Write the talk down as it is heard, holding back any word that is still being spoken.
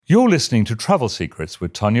You're listening to Travel Secrets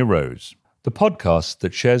with Tanya Rose, the podcast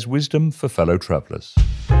that shares wisdom for fellow travellers.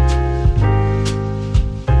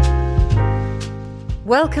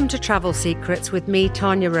 Welcome to Travel Secrets with me,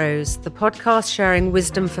 Tanya Rose, the podcast sharing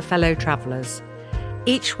wisdom for fellow travellers.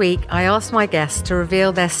 Each week, I ask my guests to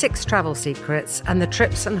reveal their 6 travel secrets and the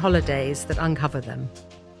trips and holidays that uncover them.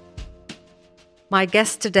 My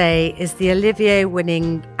guest today is the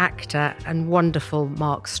Olivier-winning actor and wonderful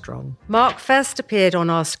Mark Strong. Mark first appeared on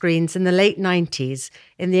our screens in the late 90s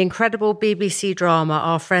in the incredible BBC drama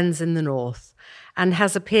Our Friends in the North, and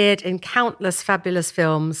has appeared in countless fabulous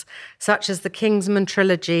films such as the Kingsman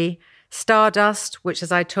trilogy, Stardust, which,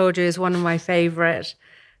 as I told you, is one of my favourite,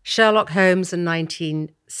 Sherlock Holmes in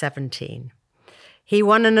 1917. He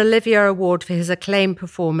won an Olivier Award for his acclaimed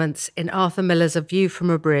performance in Arthur Miller's A View from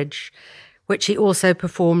a Bridge, which he also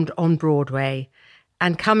performed on Broadway.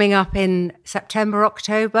 And coming up in September,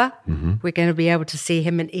 October, we're going to be able to see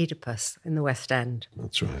him in Oedipus in the West End.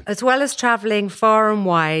 That's right. As well as travelling far and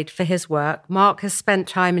wide for his work, Mark has spent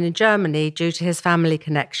time in Germany due to his family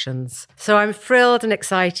connections. So I'm thrilled and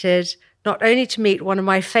excited not only to meet one of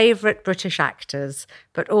my favourite British actors,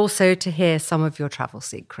 but also to hear some of your travel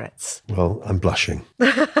secrets. Well, I'm blushing.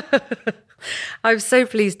 I'm so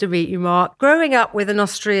pleased to meet you, Mark. Growing up with an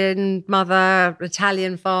Austrian mother,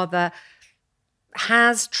 Italian father,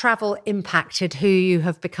 has travel impacted who you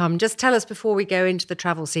have become? Just tell us, before we go into the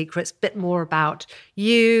travel secrets, a bit more about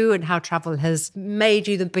you and how travel has made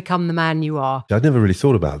you become the man you are. I'd never really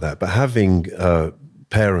thought about that, but having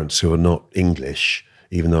parents who are not English,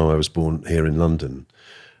 even though I was born here in London,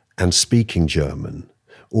 and speaking German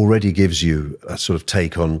already gives you a sort of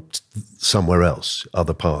take on somewhere else,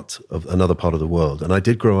 another part of the world. And I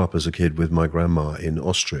did grow up as a kid with my grandma in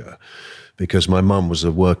Austria, because my mum was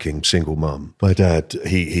a working single mum. My dad,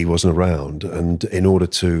 he wasn't around, and in order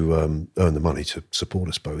to earn the money to support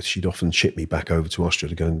us both, she'd often ship me back over to Austria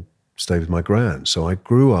to go and stay with my gran. So I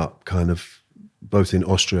grew up kind of both in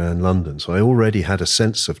Austria and London. So I already had a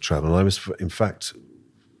sense of travel. And I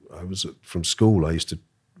was from school,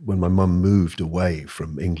 when my mum moved away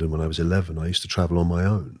from England when I was 11, I used to travel on my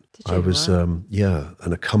own. Did you? I was,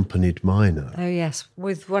 an accompanied miner. Oh, yes,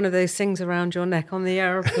 with one of those things around your neck on the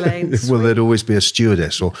aeroplane. Well, there'd always be a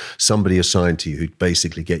stewardess or somebody assigned to you who'd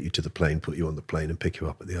basically get you to the plane, put you on the plane and pick you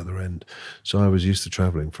up at the other end. So I was used to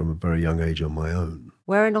travelling from a very young age on my own.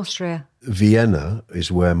 Where in Austria? Vienna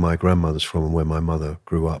is where my grandmother's from and where my mother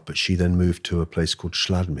grew up, but she then moved to a place called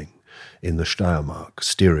Schladming in the Steiermark,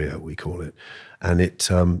 Styria we call it. And it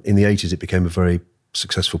in the 80s, it became a very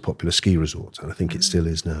successful, popular ski resort. And I think it still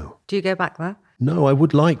is now. Do you go back there? No, I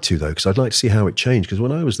would like to, though, because I'd like to see how it changed. Because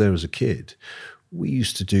when I was there as a kid, we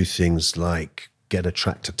used to do things like get a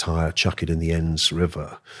tractor tyre, chuck it in the Enns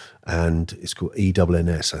River. And it's called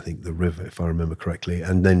ENNS, I think, the river, if I remember correctly.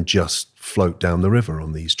 And then just float down the river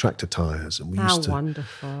on these tractor tyres. And we used to,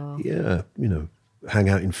 wonderful. Yeah, hang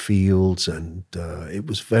out in fields. And it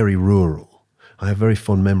was very rural. I have very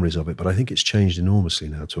fond memories of it, but I think it's changed enormously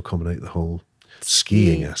now to accommodate the whole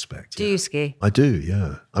skiing aspect. Do you ski? I do,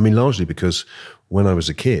 yeah. I mean, largely because when I was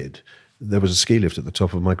a kid, there was a ski lift at the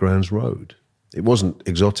top of my gran's road. It wasn't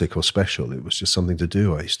exotic or special. It was just something to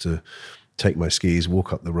do. I used to take my skis,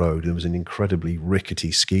 walk up the road. It was an incredibly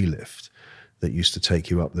rickety ski lift that used to take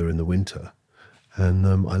you up there in the winter. And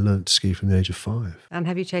I learned to ski from the age of 5. And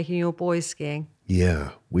have you taken your boys skiing? Yeah,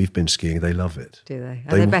 we've been skiing. They love it. Do they?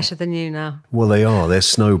 Are they better than you now? Well, they are. They're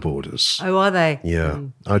snowboarders. Oh, are they? Yeah.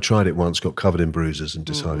 I tried it once, got covered in bruises and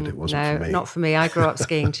decided it wasn't for me. No, not for me. I grew up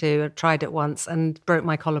skiing too. I tried it once and broke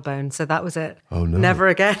my collarbone. So that was it. Oh, no. Never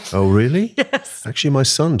again. Oh, really? Yes. Actually, my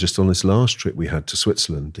son, just on this last trip we had to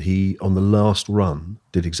Switzerland, he, on the last run,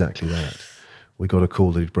 did exactly that. We got a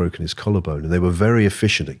call that he'd broken his collarbone, and they were very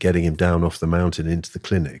efficient at getting him down off the mountain into the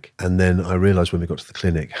clinic. And then I realised when we got to the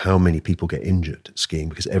clinic how many people get injured at skiing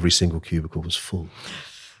because every single cubicle was full.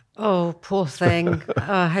 Oh, poor thing.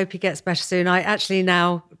 I hope he gets better soon. I actually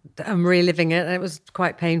now am reliving it, and it was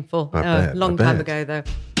quite painful. Long time ago, though.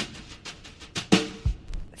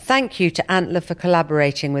 Thank you to Antler for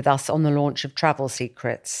collaborating with us on the launch of Travel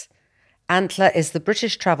Secrets. Antler is the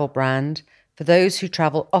British travel brand for those who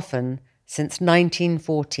travel often since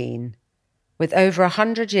 1914. With over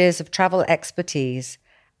 100 years of travel expertise,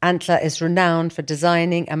 Antler is renowned for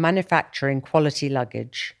designing and manufacturing quality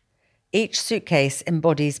luggage. Each suitcase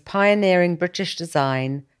embodies pioneering British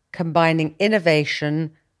design, combining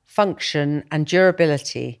innovation, function, and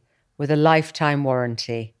durability with a lifetime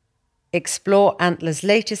warranty. Explore Antler's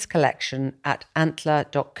latest collection at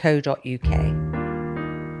antler.co.uk.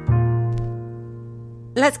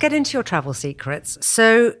 Let's get into your travel secrets.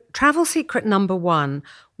 So, travel secret number one,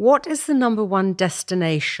 what is the number one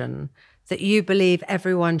destination that you believe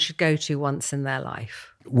everyone should go to once in their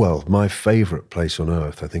life? Well, my favourite place on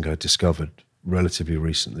earth, I think I discovered relatively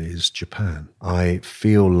recently, is Japan. I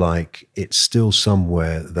feel like it's still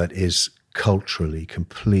somewhere that is culturally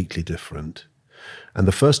completely different. And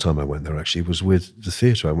the first time I went there actually was with the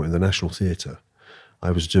theatre. I went with the National Theatre.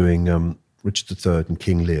 I was doing Richard III and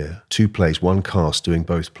King Lear, two plays, one cast doing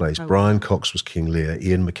both plays. Oh. Brian Cox was King Lear,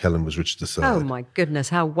 Ian McKellen was Richard III. Oh my goodness,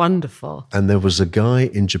 how wonderful. And there was a guy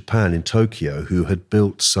in Japan, in Tokyo, who had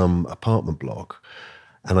built some apartment block.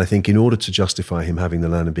 And I think in order to justify him having the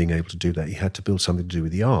land and being able to do that, he had to build something to do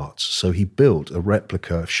with the arts. So he built a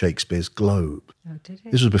replica of Shakespeare's Globe. Oh, did he?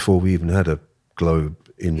 This was before we even had a Globe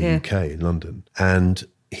in the UK, in London. And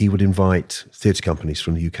he would invite theatre companies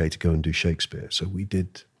from the UK to go and do Shakespeare. So we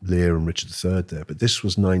did Lear and Richard III there. But this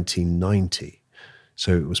was 1990.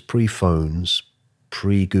 So it was pre-phones,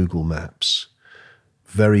 pre-Google Maps.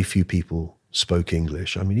 Very few people spoke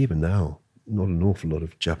English. I mean, even now, not an awful lot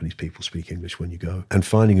of Japanese people speak English when you go. And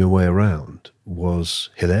finding your way around was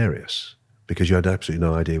hilarious because you had absolutely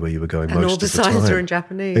no idea where you were going And most all the of the time. signs are in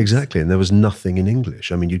Japanese. Exactly. And there was nothing in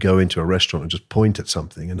English. I mean, you'd go into a restaurant and just point at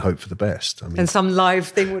something and hope for the best. I mean, And some live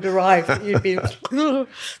thing would arrive that you'd be...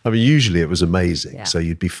 usually it was amazing. Yeah. So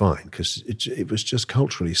you'd be fine because it was just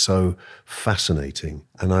culturally so fascinating.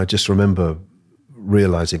 And I just remember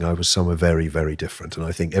realizing I was somewhere very, very different. And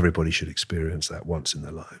I think everybody should experience that once in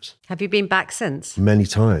their lives. Have you been back since? Many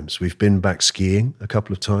times. We've been back skiing a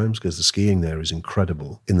couple of times because the skiing there is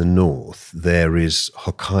incredible. In the north, there is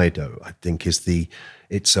Hokkaido, I think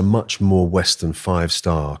it's a much more Western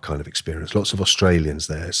 5-star kind of experience. Lots of Australians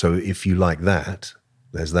there. So if you like that,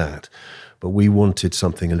 there's that. But we wanted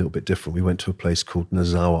something a little bit different. We went to a place called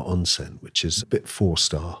Nozawa Onsen, which is a bit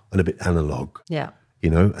 4-star and a bit analog. Yeah.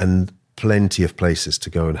 And plenty of places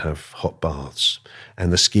to go and have hot baths.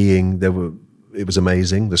 And the skiing, it was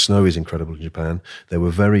amazing. The snow is incredible in Japan. There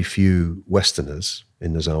were very few Westerners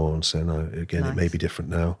in Nozawa Onsen. Again, Nice. It may be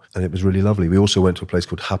different now. And it was really lovely. We also went to a place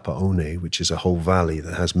called Hapaone, which is a whole valley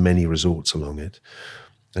that has many resorts along it.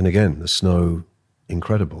 And again, the snow,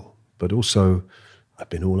 incredible. But also, I've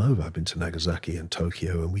been all over. I've been to Nagasaki and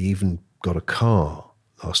Tokyo, and we even got a car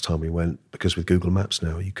last time we went, because with Google Maps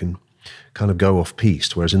now, you can kind of go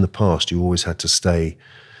off-piste, whereas in the past you always had to stay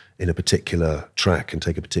in a particular track and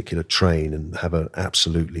take a particular train and have an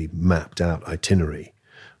absolutely mapped out itinerary,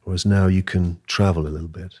 whereas now you can travel a little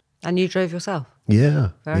bit. And you drove yourself? Yeah.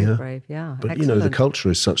 Very brave, yeah. But, Excellent. the culture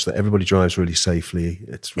is such that everybody drives really safely.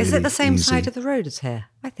 It's really Is it the same easy. side of the road as here?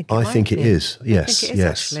 I think it I might think it be. is. Yes, I think it is,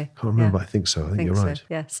 yes. actually. Can't remember. Yeah. I think so. I think you're right. So,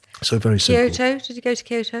 yes. So very simple. Kyoto? Did you go to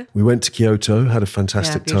Kyoto? We went to Kyoto, had a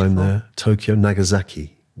fantastic Yeah, time beautiful. there. Tokyo,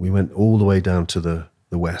 Nagasaki. We went all the way down to the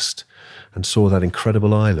west and saw that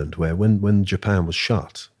incredible island where when Japan was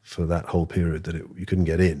shut for that whole period that you couldn't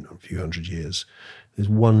get in, a few hundred years, there's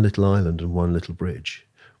one little island and one little bridge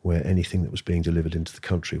where anything that was being delivered into the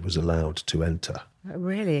country was allowed to enter. Oh,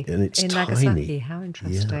 really? And it's in tiny. Nagasaki? How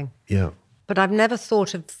interesting. Yeah. But I've never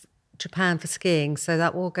thought of Japan for skiing, so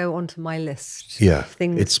that will go onto my list Yeah, of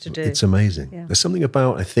things to do. It's amazing. Yeah. There's something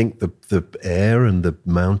about, I think, the air and the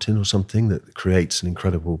mountain or something that creates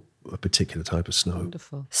a particular type of snow.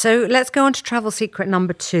 Wonderful. So let's go on to travel secret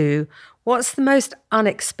number 2. What's the most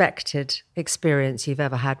unexpected experience you've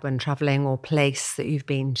ever had when traveling, or place that you've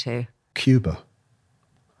been to? Cuba.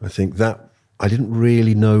 I think that I didn't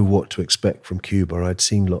really know what to expect from Cuba. I'd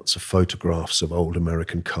seen lots of photographs of old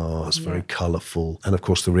American cars, very colourful. And of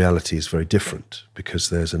course, the reality is very different because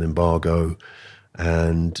there's an embargo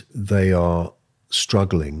and they are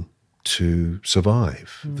struggling to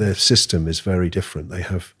survive. Their system is very different. They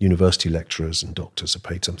have university lecturers and doctors are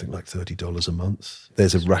paid something like $30 a month.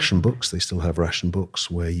 There's a ration books. They still have ration books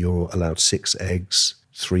where you're allowed 6 eggs,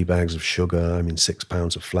 3 bags of sugar, 6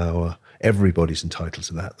 pounds of flour. Everybody's entitled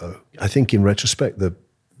to that, though. I think in retrospect, the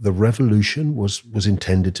revolution was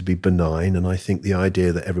intended to be benign, and I think the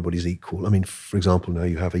idea that everybody's equal. For example, now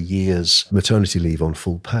you have a year's maternity leave on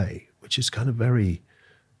full pay, which is kind of very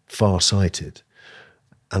far-sighted.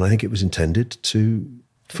 And I think it was intended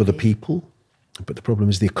for the people, but the problem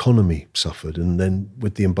is the economy suffered, and then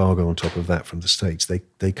with the embargo on top of that from the States,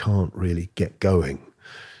 they can't really get going.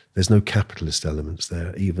 There's no capitalist elements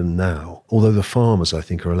there, even now. Although the farmers, I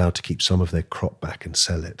think, are allowed to keep some of their crop back and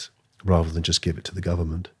sell it, rather than just give it to the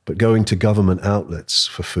government. But going to government outlets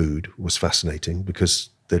for food was fascinating because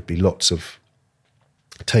there'd be lots of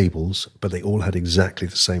tables, but they all had exactly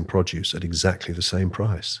the same produce at exactly the same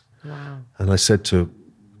price. Wow. And I said to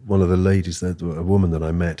one of the ladies, a woman that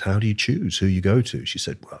I met, how do you choose who you go to? She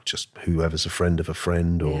said, well, just whoever's a friend of a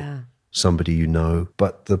friend or somebody you know.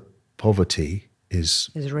 But the poverty is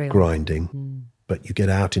real. Grinding. But you get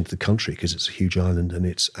out into the country because it's a huge island and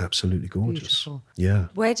it's absolutely gorgeous. Beautiful. Yeah.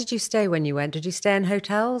 Where did you stay when you went? Did you stay in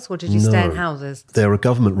hotels or did you stay in houses? There are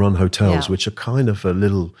government-run hotels, which are kind of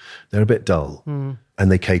they're a bit dull.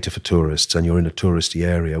 And they cater for tourists and you're in a touristy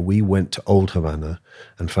area. We went to Old Havana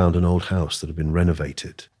and found an old house that had been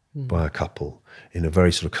renovated by a couple in a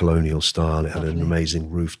very sort of colonial style. It had an amazing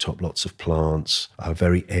rooftop, lots of plants,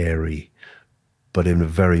 very airy, but in a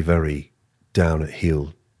very, very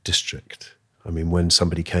down-at-heel district. I mean, when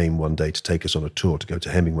somebody came one day to take us on a tour to go to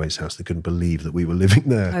Hemingway's house, they couldn't believe that we were living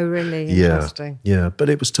there. Oh, really? Interesting. Yeah, but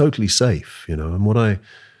it was totally safe, and what I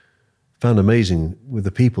found amazing with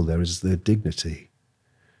the people there is their dignity,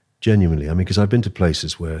 genuinely. I mean, because I've been to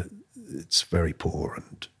places where it's very poor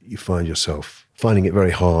and you find yourself finding it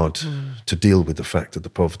very hard to deal with the fact that the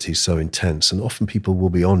poverty is so intense. And often people will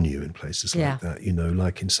be on you in places like that,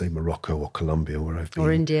 like in, say, Morocco or Colombia, where I've been.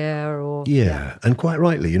 Or India or... Yeah, and quite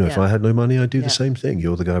rightly, if I had no money, I'd do the same thing.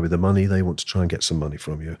 You're the guy with the money, they want to try and get some money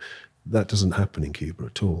from you. That doesn't happen in Cuba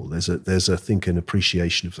at all. There's I think, an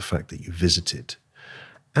appreciation of the fact that you visited.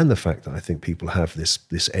 And the fact that I think people have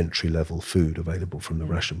this entry-level food available from the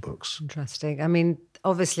ration books. Interesting. I mean,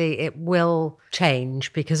 obviously it will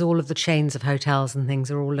change because all of the chains of hotels and things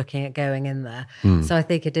are all looking at going in there. So I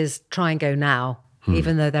think it is try and go now,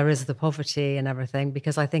 even though there is the poverty and everything,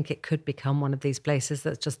 because I think it could become one of these places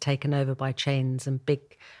that's just taken over by chains and big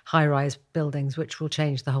high-rise buildings, which will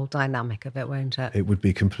change the whole dynamic of it, won't it? It would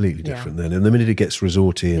be completely different then. And the minute it gets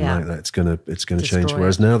resorty and like that, it's going to change.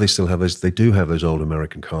 Whereas now they still have they do have those old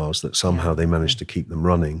American cars that somehow they manage to keep them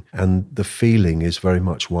running. And the feeling is very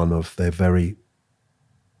much one of they're very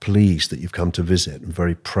pleased that you've come to visit and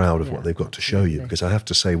very proud of what they've got to show you. Because I have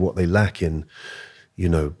to say, what they lack in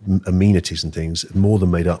amenities and things, more than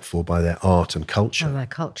made up for by their art and culture. Oh, their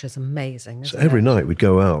culture's amazing. So every night we'd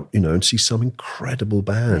go out, and see some incredible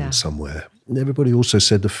band somewhere. And everybody also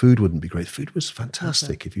said the food wouldn't be great. The food was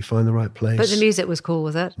fantastic if you find the right place. But the music was cool,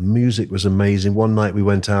 was it? Music was amazing. One night we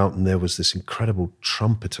went out and there was this incredible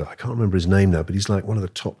trumpeter. I can't remember his name now, but he's like one of the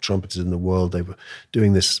top trumpeters in the world. They were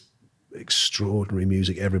doing this extraordinary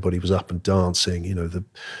music. Everybody was up and dancing.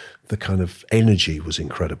 The kind of energy was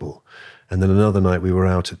incredible. And then another night we were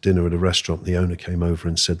out at dinner at a restaurant. The owner came over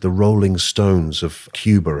and said, the Rolling Stones of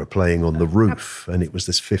Cuba are playing on the roof. And it was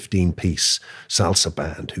this 15-piece salsa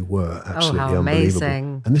band who were absolutely unbelievable.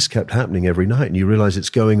 Amazing. And this kept happening every night. And you realize it's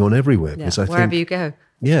going on everywhere. Because I wherever you go.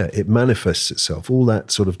 Yeah, it manifests itself. All that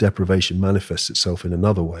sort of deprivation manifests itself in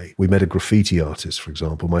another way. We met a graffiti artist, for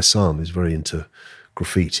example. My son is very into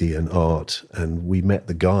graffiti and art, and we met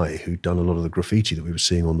the guy who'd done a lot of the graffiti that we were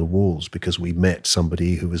seeing on the walls because we met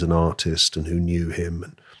somebody who was an artist and who knew him,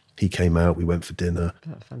 and he came out, we went for dinner.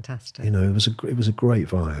 That's fantastic. It was a great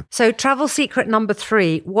vibe. So travel secret number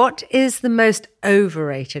 3, what is the most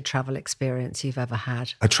overrated travel experience you've ever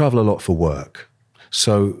had? I travel a lot for work.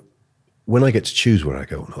 So when I get to choose where I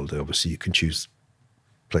go on holiday, obviously you can choose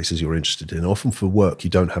places you're interested in. Often for work, you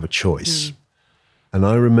don't have a choice. And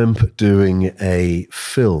I remember doing a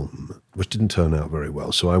film, which didn't turn out very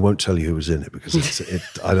well, so I won't tell you who was in it because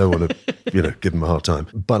I don't want to, give them a hard time.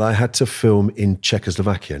 But I had to film in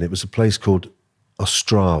Czechoslovakia, and it was a place called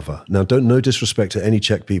Ostrava. Now, no disrespect to any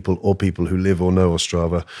Czech people or people who live or know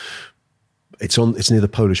Ostrava. It's near the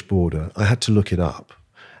Polish border. I had to look it up.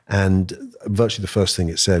 And virtually the first thing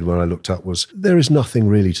it said when I looked up was, there is nothing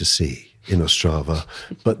really to see in Ostrava,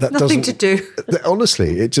 but that nothing to do.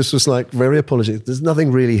 Honestly, it just was like very apologetic. There's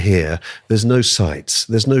nothing really here. There's no sights.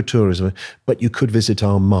 There's no tourism, but you could visit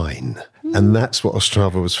our mine. And that's what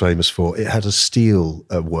Ostrava was famous for. It had a steel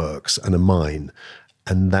works and a mine,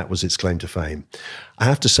 and that was its claim to fame. I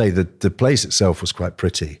have to say that the place itself was quite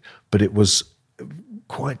pretty, but it was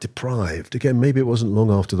quite deprived. Again, maybe it wasn't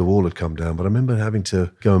long after the wall had come down, but I remember having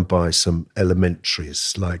to go and buy some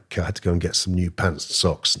elementaries, like I had to go and get some new pants and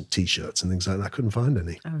socks and T-shirts and things like that. I couldn't find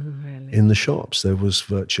any. Oh, really? In the shops, there was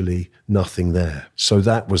virtually nothing there. So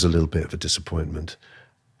that was a little bit of a disappointment.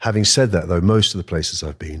 Having said that, though, most of the places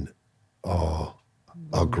I've been are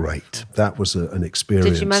great. That was an experience.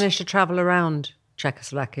 Did you manage to travel around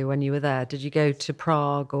Czechoslovakia when you were there? Did you go to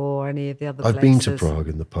Prague or any of the other places? I've been to Prague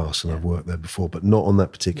in the past and I've worked there before, but not on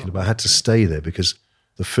that particular. But I had to stay there because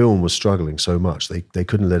the film was struggling so much. They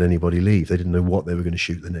couldn't let anybody leave. They didn't know what they were going to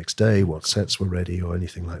shoot the next day, what sets were ready or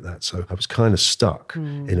anything like that. So I was kind of stuck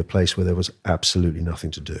in a place where there was absolutely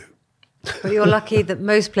nothing to do. But you're lucky that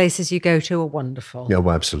most places you go to are wonderful. Yeah,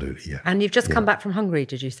 well, absolutely, yeah. And you've just come back from Hungary,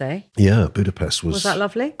 did you say? Yeah, Budapest was that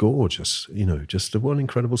lovely? Gorgeous. Just one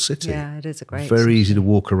incredible city. Yeah, it is a great Very city. easy to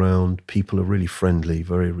walk around. People are really friendly,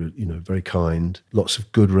 very kind. Lots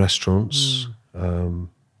of good restaurants.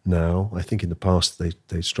 Now, I think in the past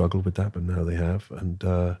they struggled with that, but now they have. And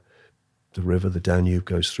the river, the Danube,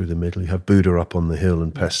 goes through the middle. You have Buda up on the hill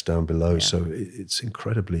and Pest down below, so it's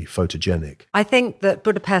incredibly photogenic. I think that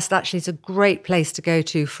Budapest actually is a great place to go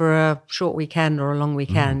to for a short weekend or a long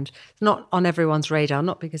weekend. It's not on everyone's radar,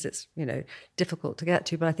 not because it's, difficult to get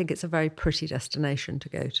to, but I think it's a very pretty destination to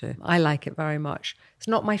go to. I like it very much. It's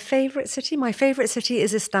not my favourite city. My favourite city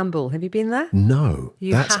is Istanbul. Have you been there? No,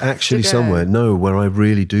 that's actually somewhere, where I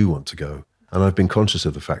really do want to go. And I've been conscious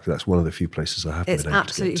of the fact that that's one of the few places I haven't been able to get to. It's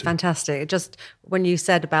absolutely fantastic. Just when you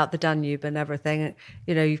said about the Danube and everything,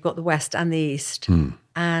 you've got the west and the east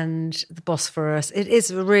and the Bosphorus. It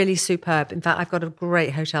is really superb. In fact, I've got a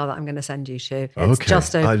great hotel that I'm going to send you to. It's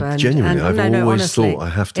just opened. I've always thought I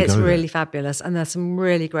have to go there. It's really there. Fabulous. And there's some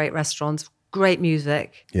really great restaurants, great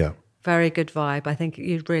music. Yeah. Very good vibe. I think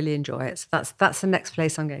you'd really enjoy it. So that's the next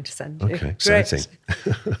place I'm going to send you. Okay, exciting.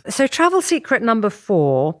 So travel secret number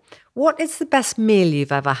 4, what is the best meal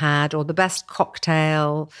you've ever had, or the best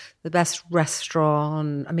cocktail, the best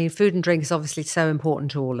restaurant? I mean, food and drink is obviously so important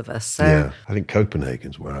to all of us. So. Yeah, I think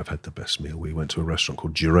Copenhagen's where I've had the best meal. We went to a restaurant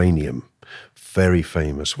called Geranium, very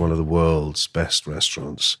famous, one of the world's best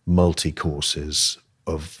restaurants, multi-courses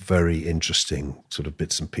of very interesting sort of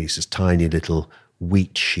bits and pieces, tiny little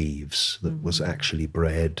wheat sheaves that was actually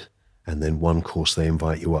bread. And then one course, they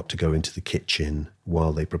invite you up to go into the kitchen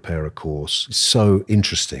while they prepare a course. It's so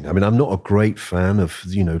interesting. I mean, I'm not a great fan of,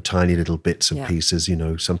 tiny little bits and pieces.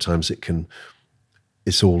 Sometimes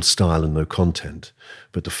it's all style and no content.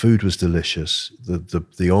 But the food was delicious. The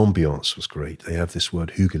ambiance was great. They have this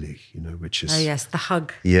word hyggelig, which is... Oh, yes, the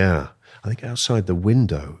hug. Yeah. I think outside the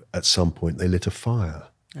window at some point they lit a fire.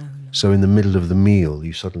 Oh, no. So in the middle of the meal,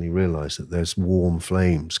 you suddenly realise that there's warm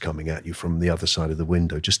flames coming at you from the other side of the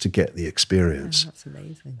window just to get the experience. Oh, that's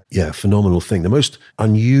amazing. Yeah, phenomenal thing. The most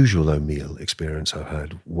unusual, meal experience I've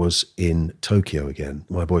had was in Tokyo again.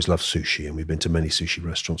 My boys love sushi, and we've been to many sushi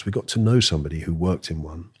restaurants. We got to know somebody who worked in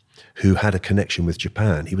one who had a connection with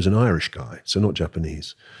Japan. He was an Irish guy, so not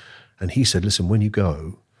Japanese. And he said, listen, when you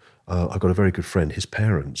go, I've got a very good friend. His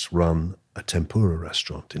parents run a tempura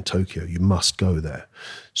restaurant in Tokyo. You must go there.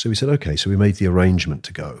 So we said, okay. So we made the arrangement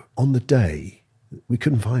to go. On the day, we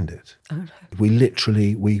couldn't find it. Oh, no.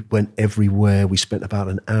 We went everywhere. We spent about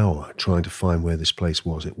an hour trying to find where this place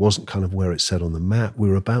was. It wasn't kind of where it said on the map. We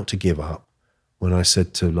were about to give up when I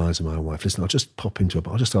said to Liza, my wife, listen, I'll just pop into it.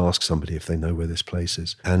 I'll just ask somebody if they know where this place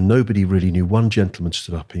is. And nobody really knew. One gentleman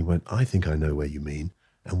stood up and he went, I think I know where you mean.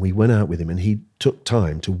 And we went out with him, and he took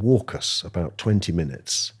time to walk us about 20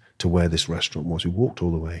 minutes to where this restaurant was. We walked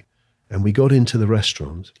all the way, and we got into the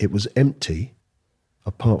restaurant. It was empty,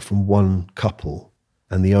 apart from one couple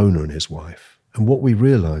and the owner and his wife. And what we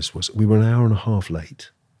realised was we were an hour and a half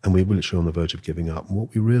late, and we were literally on the verge of giving up. And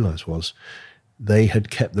what we realised was they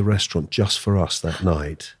had kept the restaurant just for us that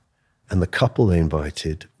night, and the couple they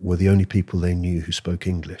invited were the only people they knew who spoke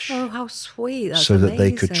English. Oh, how sweet. That's so amazing. that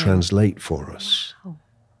they could translate for us. Wow.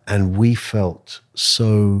 And we felt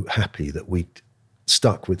so happy that we'd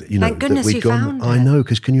stuck with it. Thank goodness that you found it. I know,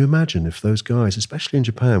 because can you imagine if those guys, especially in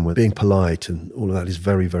Japan, where being polite and all of that is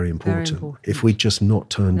very, very important. Very important. If we'd just not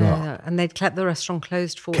turned up. No. And they'd kept the restaurant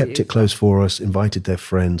closed for you. Kept it closed for us, invited their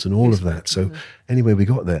friends and all of that. So anyway, we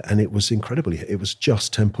got there, and it was incredible. It was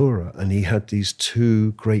just tempura, and he had these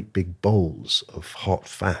 2 great big bowls of hot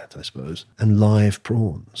fat, I suppose, and live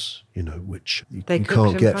prawns, which you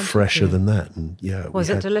can't get fresher than that. And was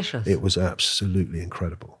it delicious? It was absolutely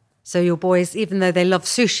incredible. So your boys, even though they love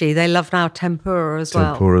sushi, they love now tempura as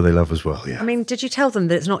well. Tempura they love as well, yeah. I mean, did you tell them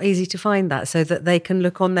that it's not easy to find that, so that they can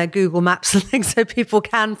look on their Google Maps and things so people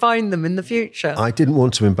can find them in the future? I didn't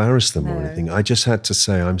want to embarrass them or anything. I just had to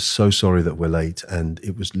say, I'm so sorry that we're late. And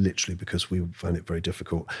it was literally because we found it very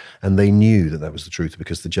difficult. And they knew that was the truth,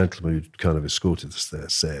 because the gentleman who kind of escorted us there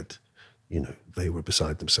said, they were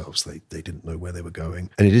beside themselves. They didn't know where they were going.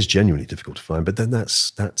 And it is genuinely difficult to find. But then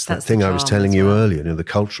that's that thing I was telling you earlier. The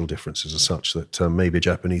cultural differences are such that maybe a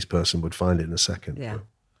Japanese person would find it in a second. Yeah,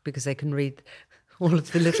 because they can read all of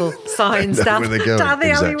the little signs down the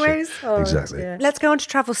exactly. alleyways. Oh, exactly. Yeah. Let's go on to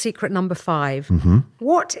travel secret number 5. Mm-hmm.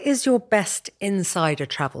 What is your best insider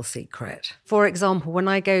travel secret? For example, when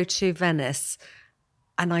I go to Venice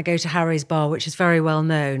and I go to Harry's Bar, which is very well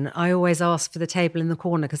known, I always ask for the table in the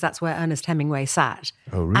corner, because that's where Ernest Hemingway sat.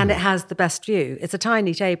 Oh, really? And it has the best view. It's a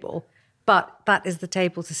tiny table, but that is the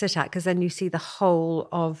table to sit at because then you see the whole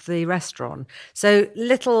of the restaurant. So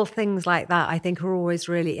little things like that I think are always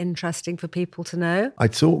really interesting for people to know. I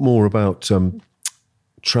thought more about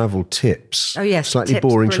travel tips. Oh yes, slightly tips,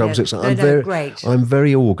 boring brilliant. travel tips. Great. I'm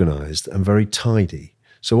very organised and very tidy.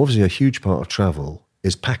 So obviously a huge part of travel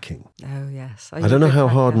is packing. Oh yes. I don't know how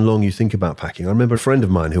hard and long you think about packing. I remember a friend of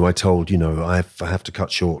mine who I told, I have to cut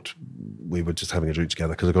short. We were just having a drink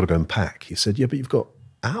together because I've got to go and pack. He said, yeah, but you've got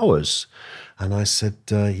hours. And I said,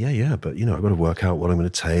 yeah, but, I've got to work out what I'm going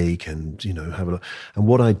to take and, have a look. And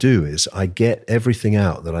what I do is I get everything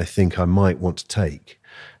out that I think I might want to take.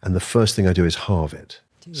 And the first thing I do is halve it.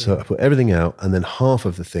 So I put everything out, and then half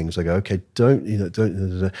of the things I go, okay, don't.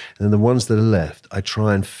 And then the ones that are left, I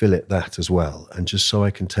try and fill that as well. And just so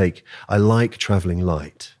I can I like traveling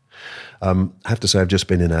light. I have to say, I've just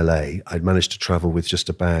been in LA. I'd managed to travel with just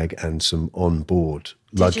a bag and some on-board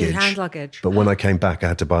luggage. Did you hand luggage? But when I came back, I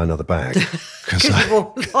had to buy another bag because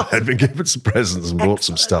I had been given some presents and bought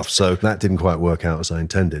some stuff. So that didn't quite work out as I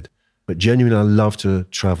intended. But genuinely, I love to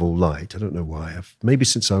travel light. I don't know why. Maybe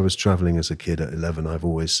since I was traveling as a kid at 11, I've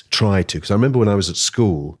always tried to. Because I remember when I was at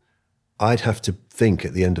school, I'd have to think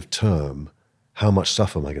at the end of term, how much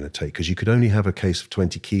stuff am I going to take? Because you could only have a case of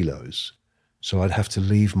 20 kilos. So I'd have to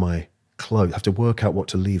leave my clothes, have to work out what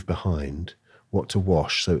to leave behind, what to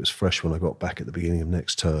wash so it was fresh when I got back at the beginning of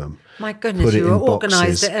next term. My goodness, you were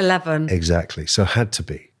organised at 11. Exactly. So had to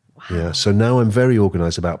be. Wow. Yeah. So now I'm very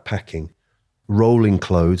organised about packing. Rolling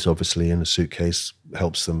clothes, obviously, in a suitcase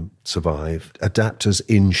helps them survive. Adapters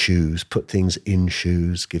in shoes, put things in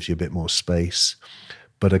shoes, gives you a bit more space.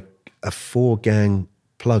 But a 4-gang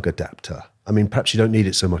plug adapter, I mean, perhaps you don't need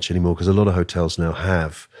it so much anymore because a lot of hotels now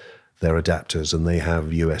have their adapters and they have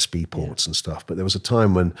USB ports and stuff. But there was a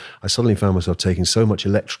time when I suddenly found myself taking so much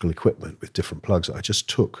electrical equipment with different plugs that I just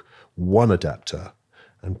took one adapter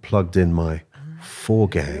and plugged in my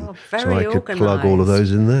 4-gang, so I could plug all of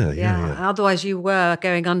those in there. Yeah. Otherwise, you were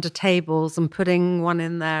going under tables and putting one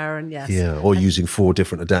in there, and or using 4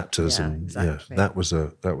 different adapters, exactly. That was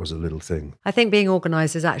a little thing. I think being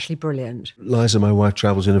organised is actually brilliant. Liza, my wife,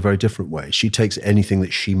 travels in a very different way. She takes anything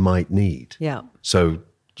that she might need. Yeah. So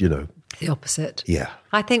the opposite. Yeah.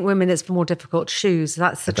 I think women, it's more difficult. Shoes,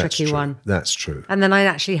 that's the tricky one. That's true. And then I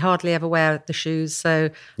actually hardly ever wear the shoes, so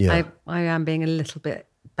I am being a little bit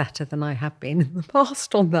better than I have been in the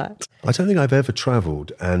past on that. I don't think I've ever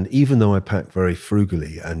travelled, and even though I pack very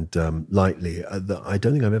frugally and lightly, I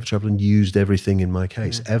don't think I've ever travelled and used everything in my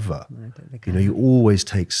case, ever. I don't think you always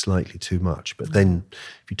take slightly too much, but then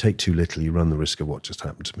if you take too little, you run the risk of what just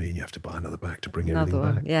happened to me, and you have to buy another bag to bring everything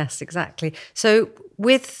back. Yes, exactly. So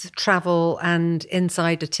with travel and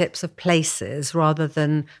insider tips of places rather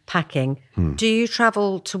than packing, do you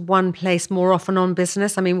travel to one place more often on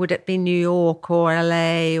business? I mean, would it be New York or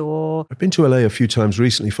LA or? I've been to LA a few times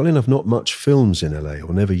recently. Funnily enough, not much films in LA,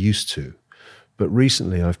 or never used to. But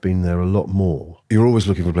recently I've been there a lot more. You're always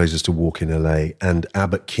looking for places to walk in LA, and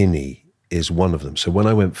Abbot Kinney is one of them. So when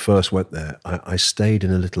I first went there, I stayed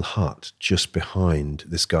in a little hut just behind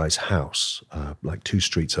this guy's house, like 2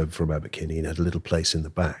 streets over from Abbot Kinney, and had a little place in the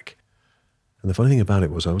back. And the funny thing about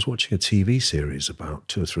it was I was watching a TV series about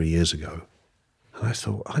 2 or 3 years ago, and I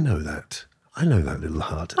thought, I know that little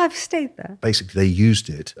hut. I've stayed there. Basically, they used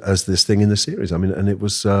it as this thing in the series. I mean, and it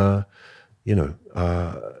was,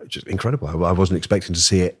 just incredible. I wasn't expecting to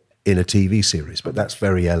see it in a TV series, but that's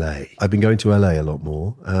very LA. I've been going to LA a lot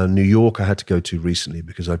more. New York I had to go to recently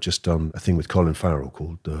because I've just done a thing with Colin Farrell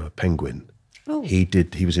called Penguin. Oh. He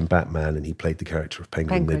was in Batman and he played the character of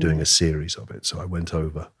Penguin. They're doing a series of it, so I went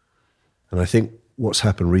over. And I think what's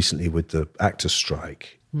happened recently with the actors'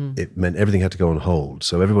 strike, it meant everything had to go on hold.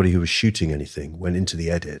 So everybody who was shooting anything went into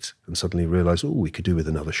the edit and suddenly realised, we could do with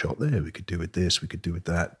another shot there, we could do with this, we could do with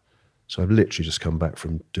that. So I've literally just come back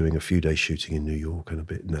from doing a few days shooting in New York and a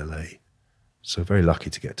bit in LA. So very lucky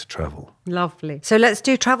to get to travel. Lovely. So let's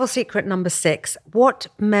do travel secret number 6. What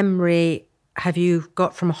memory have you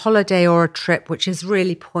got from a holiday or a trip which is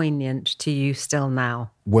really poignant to you still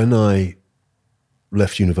now? When I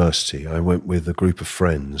left university, I went with a group of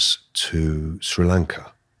friends to Sri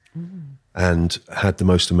Lanka and had the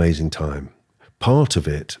most amazing time. Part of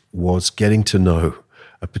it was getting to know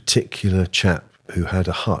a particular chap who had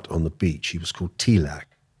a hut on the beach. He was called Tilak.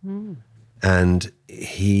 And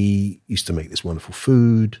he used to make this wonderful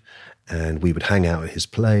food, and we would hang out at his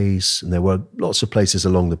place, and there were lots of places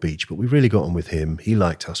along the beach, but we really got on with him. He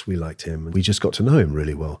liked us, we liked him, and we just got to know him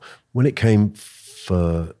really well. When it came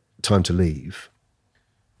for time to leave,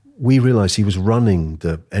 we realised he was running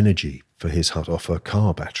the energy for his hut off a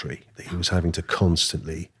car battery that he was having to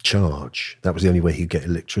constantly charge. That was the only way he'd get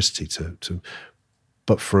electricity to.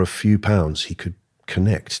 But for a few pounds, he could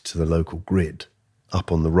connect to the local grid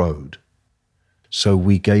up on the road. So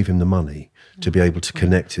we gave him the money to be able to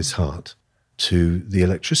connect his hut to the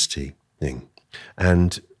electricity thing.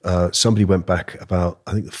 And somebody went back about,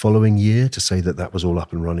 I think, the following year to say that was all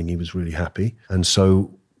up and running. He was really happy. And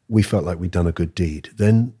so we felt like we'd done a good deed.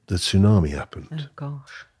 Then the tsunami happened. Oh,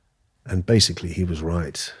 gosh. And basically he was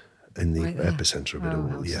right in the epicenter of it all.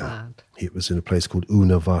 How sad. It was in a place called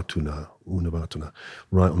Unavatuna,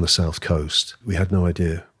 right on the south coast. We had no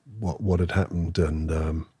idea what had happened, and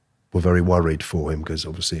were very worried for him because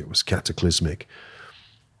obviously it was cataclysmic.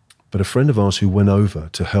 But a friend of ours who went over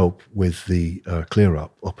to help with the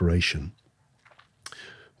clear-up operation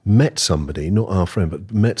met somebody, not our friend,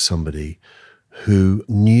 but met somebody who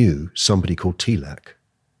knew somebody called Tilak,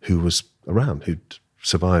 who was around, who'd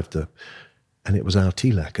survived and it was our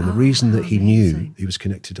Tilak. And the reason that he knew he was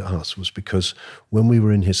connected to us was because when we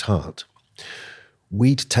were in his hut,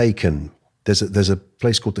 we'd taken, there's a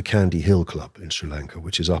place called the Kandy Hill Club in Sri Lanka,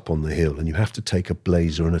 which is up on the hill, and you have to take a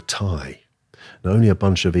blazer and a tie. Now, only a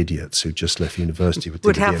bunch of idiots who just left university would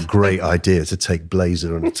think it'd be a great idea to take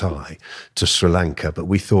blazer and a tie to Sri Lanka. But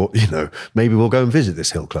we thought, maybe we'll go and visit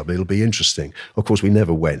this hill club. It'll be interesting. Of course, we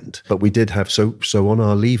never went. But we did have, so on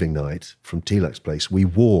our leaving night from Tilak's place, we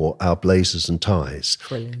wore our blazers and ties.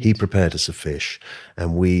 Brilliant. He prepared us a fish,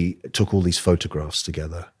 and we took all these photographs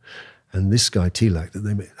together. And this guy, Tilak, that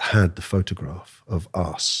they met, had the photograph of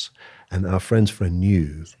us. And our friend's friend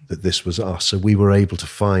knew that this was us. So we were able to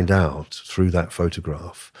find out through that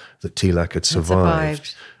photograph that Tilak had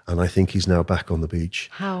survived. And I think he's now back on the beach.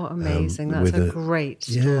 How amazing. That's a great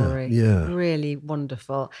story. Yeah. Really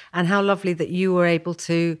wonderful. And how lovely that you were able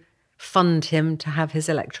to fund him to have his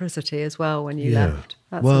electricity as well when you left.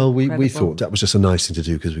 That's we thought that was just a nice thing to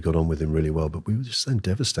do because we got on with him really well, but we were just then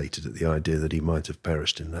devastated at the idea that he might have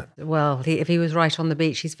perished in that. Well, if he was right on the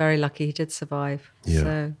beach, he's very lucky he did survive. Yeah.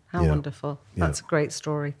 So how wonderful. That's a great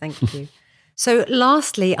story. Thank you. So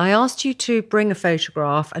lastly, I asked you to bring a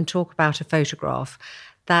photograph and talk about a photograph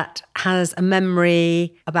that has a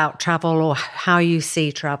memory about travel or how you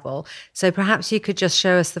see travel. So perhaps you could just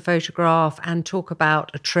show us the photograph and talk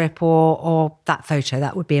about a trip or that photo.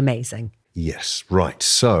 That would be amazing. Yes, right.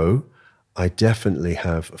 So I definitely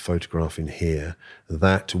have a photograph in here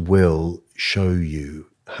that will show you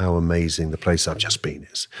how amazing the place I've just been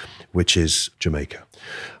is, which is Jamaica.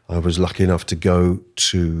 I was lucky enough to go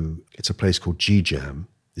to, it's a place called G-Jam.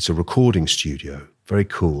 It's a recording studio. Very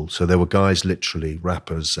cool. So there were guys, literally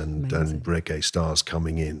rappers and reggae stars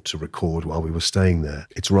coming in to record while we were staying there.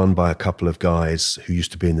 It's run by a couple of guys who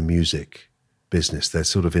used to be in the music business. They're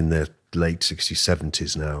sort of in their late 60s,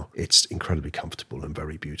 70s now. It's incredibly comfortable and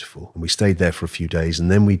very beautiful. And we stayed there for a few days, and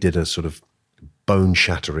then we did a sort of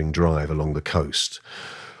bone-shattering drive along the coast,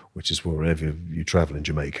 which is wherever you travel in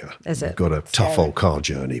Jamaica. Is it? You've got a tough old car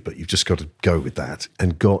journey, but you've just got to go with that.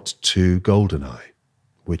 And got to Goldeneye,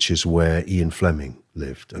 which is where Ian Fleming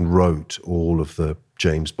lived and wrote all of the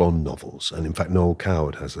James Bond novels. And in fact, Noel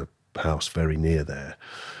Coward has a house very near there.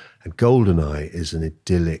 And Goldeneye is an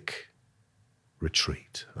idyllic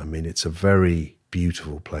retreat. I mean, it's a very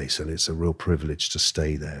beautiful place and it's a real privilege to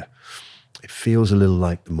stay there. It feels a little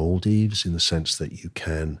like the Maldives in the sense that you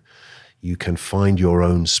can find your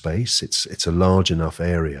own space. It's a large enough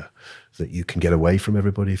area that you can get away from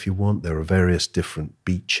everybody if you want. There are various different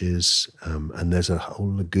beaches, and there's a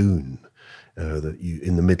whole lagoon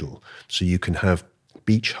in the middle. So you can have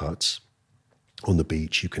beach huts on the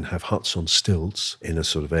beach. You can have huts on stilts in a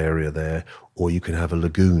sort of area there, or you can have a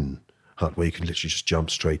lagoon hut where you can literally just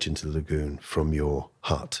jump straight into the lagoon from your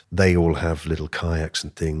hut. They all have little kayaks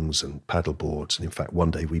and things and paddle boards. And in fact,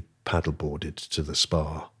 one day we paddle boarded to the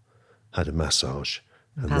spa, had a massage,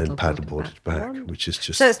 and then paddleboarded back, which is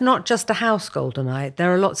just... So it's not just a house, Goldeneye.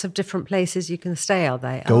 There are lots of different places you can stay, are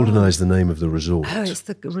they? Goldeneye is the name of the resort. Oh, it's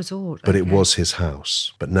the resort. But it was his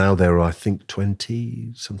house. But now there are, I think,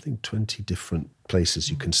 20 different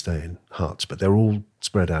places you can stay in, huts. But they're all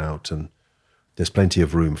spread out and there's plenty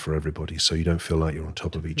of room for everybody, so you don't feel like you're on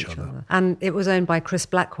top of each other. And it was owned by Chris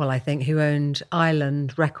Blackwell, I think, who owned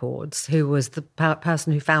Island Records, who was the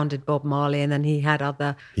person who founded Bob Marley, and then he had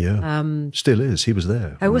other... Yeah, still is. He was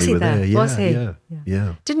there. Oh, was he there? Yeah, was he?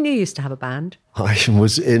 Yeah. Didn't you used to have a band? I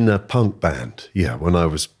was in a punk band, when I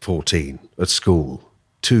was 14 at school.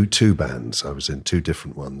 Two bands I was in, two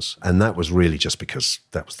different ones. And that was really just because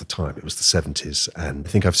that was the time. It was the 70s. And I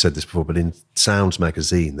think I've said this before, but in Sounds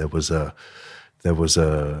magazine, there was a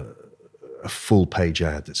full-page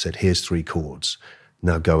ad that said, here's 3 chords,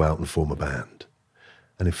 now go out and form a band.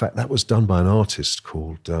 And in fact, that was done by an artist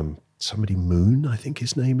called somebody Moon, I think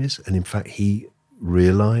his name is. And in fact, he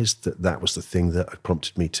realised that was the thing that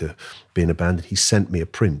prompted me to be in a band. He sent me a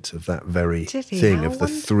print of that very thing, of the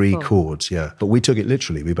 3 chords, yeah. But we took it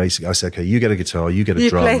literally. I said, okay, you get a guitar, you get a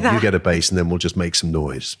drum, you get a bass, and then we'll just make some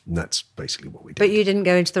noise. And that's basically what we did. But you didn't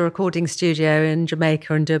go into the recording studio in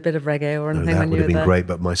Jamaica and do a bit of reggae or anything when you were there? That would have been great,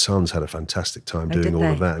 but my sons had a fantastic time doing all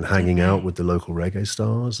of that and hanging out with the local reggae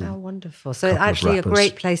stars. How wonderful. So actually a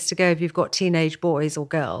great place to go if you've got teenage boys or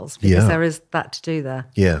girls, because there is that to do there.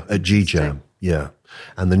 Yeah, at G-Jam, yeah.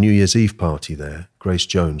 And the New Year's Eve party there, Grace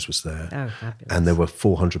Jones was there. Oh, fabulous. And there were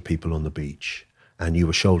 400 people on the beach, and you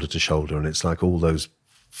were shoulder to shoulder, and it's like all those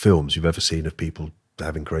films you've ever seen of people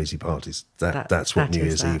having crazy parties. That's what New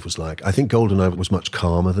Year's Eve was like. I think GoldenEye was much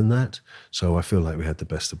calmer than that, so I feel like we had the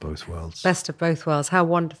best of both worlds. Best of both worlds. How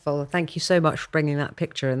wonderful. Thank you so much for bringing that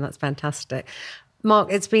picture in. That's fantastic.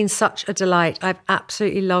 Mark, it's been such a delight. I've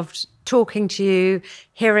absolutely loved talking to you,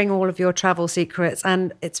 hearing all of your travel secrets,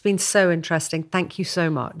 and it's been so interesting. Thank you so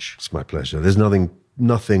much. It's my pleasure. There's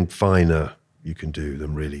nothing finer you can do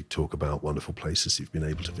than really talk about wonderful places you've been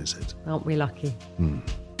able to visit. Aren't we lucky?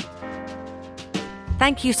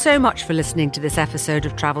 Thank you so much for listening to this episode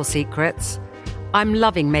of Travel Secrets. I'm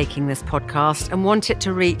loving making this podcast and want it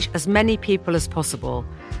to reach as many people as possible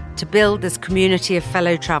to build this community of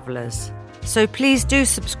fellow travellers. So please do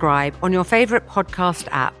subscribe on your favourite podcast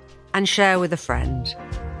app and share with a friend.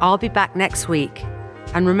 I'll be back next week.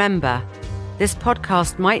 And remember, this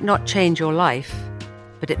podcast might not change your life,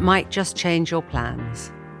 but it might just change your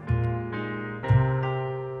plans.